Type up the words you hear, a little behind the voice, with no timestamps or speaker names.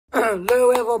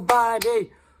Hello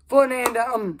everybody,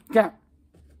 Fernando, yeah.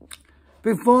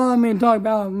 Before me talk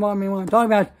about what me want to talk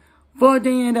about, first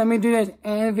thing let me do this,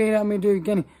 and let me do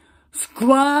again.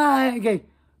 Subscribe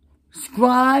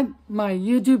my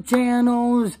YouTube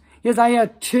channels. Yes, I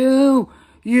have 2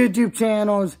 YouTube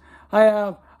channels. I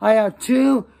have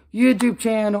 2 YouTube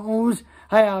channels.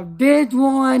 I have this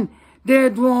one,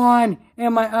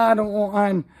 and my other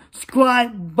one.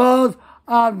 Subscribe both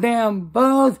of them,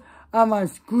 both of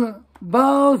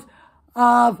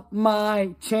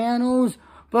my channels,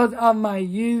 both of my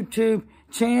YouTube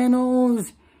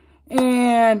channels,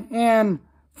 and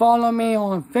follow me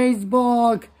on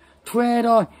Facebook,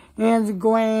 Twitter,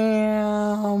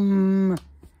 Instagram,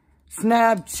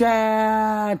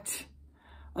 Snapchat,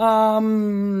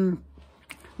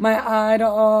 my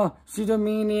other social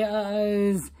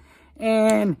medias,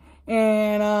 and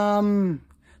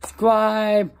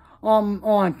subscribe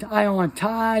on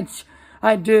Touch.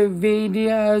 I do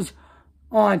videos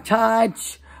on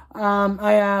Touch.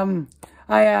 I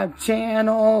have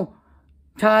channel,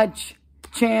 Touch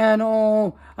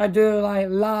channel. I do like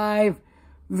live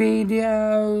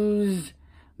videos,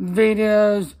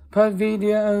 put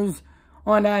videos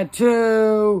on that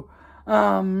too.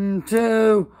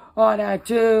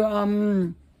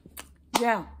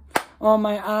 Yeah, on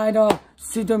my other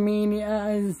social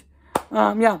medias.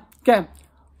 Yeah, okay.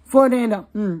 For the end, I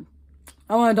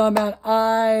want to talk about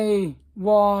I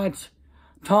watch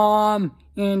Tom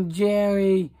and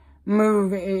Jerry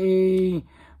movie.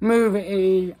 I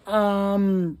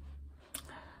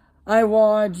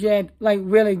watch it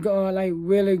really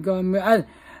good.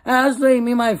 Actually,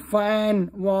 me and my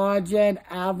friend watch it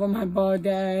after my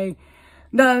birthday.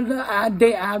 The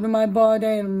day after my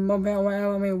birthday,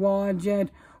 whenever we watch it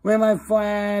with my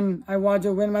friend. I watch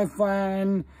it with my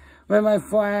friend.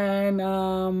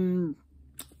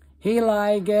 He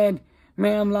like it,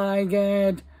 ma'am like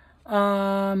it.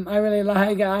 I really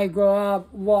like it. I grew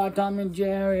up watching Tom and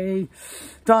Jerry.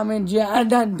 Tom and Jerry,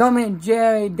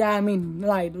 that mean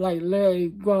literally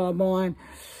grew up on.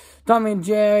 Tom and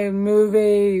Jerry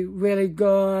movie, really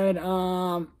good.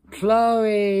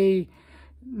 Chloe,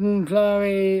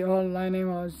 her last name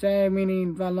was say,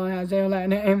 meaning I don't know how to say her last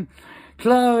name.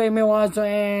 Chloe, me also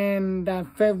in the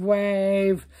 5th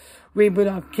Wave, reboot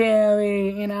of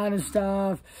Carrie and other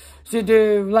stuff. She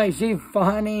do, she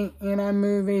funny in that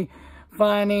movie,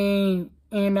 funny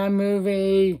in that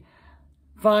movie,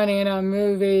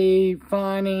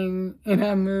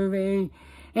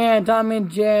 and Tom and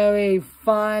Jerry,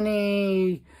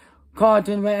 funny,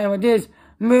 cartoon, whatever, this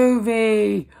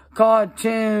movie,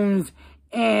 cartoons,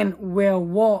 and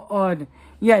reward.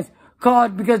 Yes,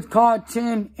 because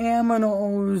cartoon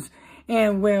animals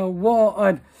and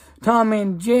reward. Tom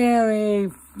and Jerry,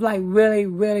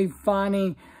 really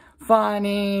funny,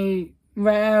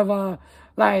 whatever,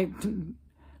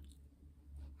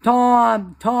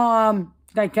 Tom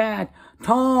the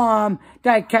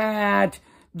cat,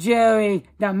 Jerry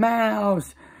the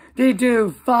mouse. They do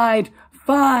fight,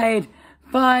 and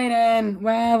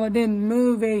whatever, this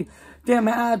movie, them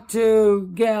had to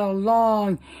get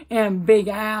along in Big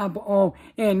Apple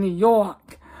in New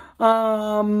York.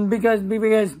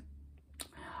 Because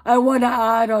I want to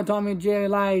idol Tom and Jerry,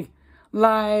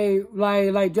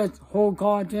 just whole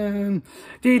cartoon.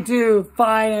 They do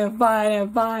fighting.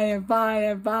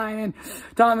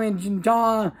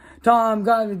 Tom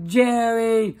got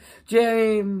Jerry,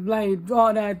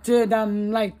 all that too.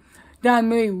 That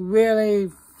movie really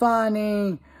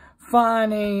funny.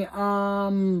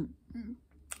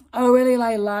 I really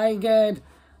like it.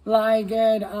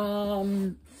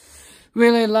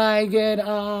 Really like it,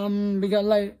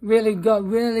 because really good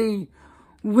movie.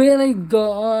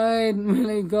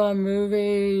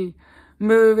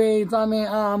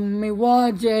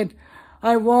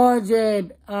 I watch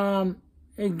it,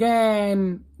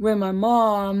 again with my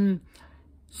mom.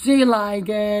 She like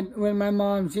it.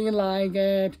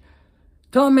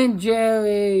 Tom and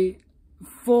Jerry,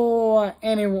 for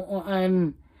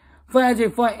anyone,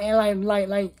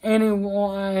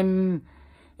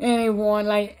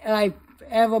 anyone,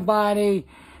 everybody,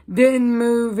 didn't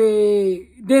movie,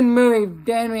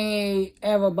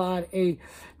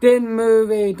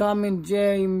 Tom and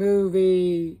Jerry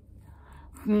movie,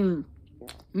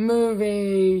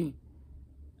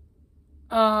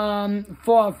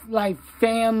 for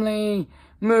family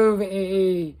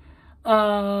movie,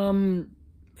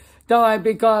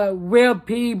 because we're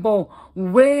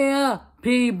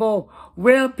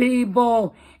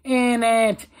people in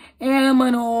it,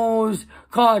 animals,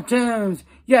 cartoons,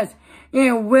 yes,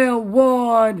 and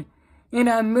reward in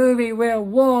a movie with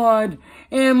Ward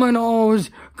Aminos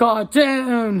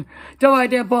cartoon. So I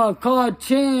did for a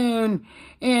cartoon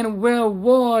and Will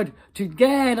Ward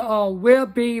together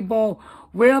with people,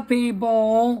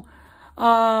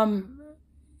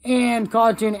 and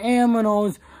cartoon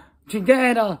animals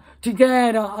together,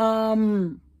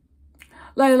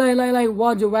 like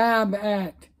Roger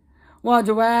Rabbit,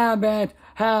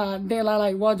 how they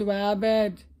like Roger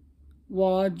Rabbit,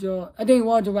 I think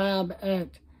Roger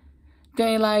Rabbit,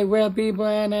 they like real people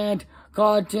in it,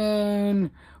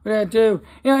 cartoon, whatever too.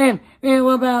 And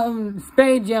what about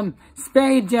Space Jam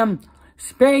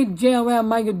with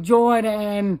Michael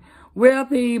Jordan, real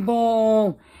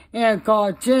people, and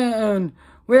cartoon,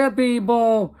 yeah,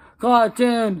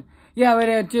 we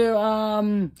did too,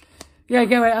 yeah, I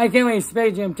can't wait,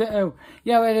 Space Jam too,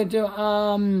 yeah, we did too,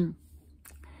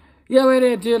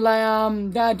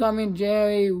 like, that Tom and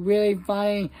Jerry, really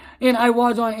funny, and I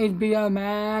was on HBO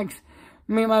Max,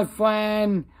 me and my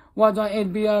friend was on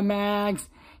HBO Max,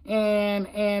 and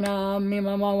me and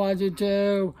my mom watched it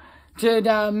too,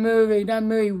 that movie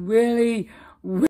really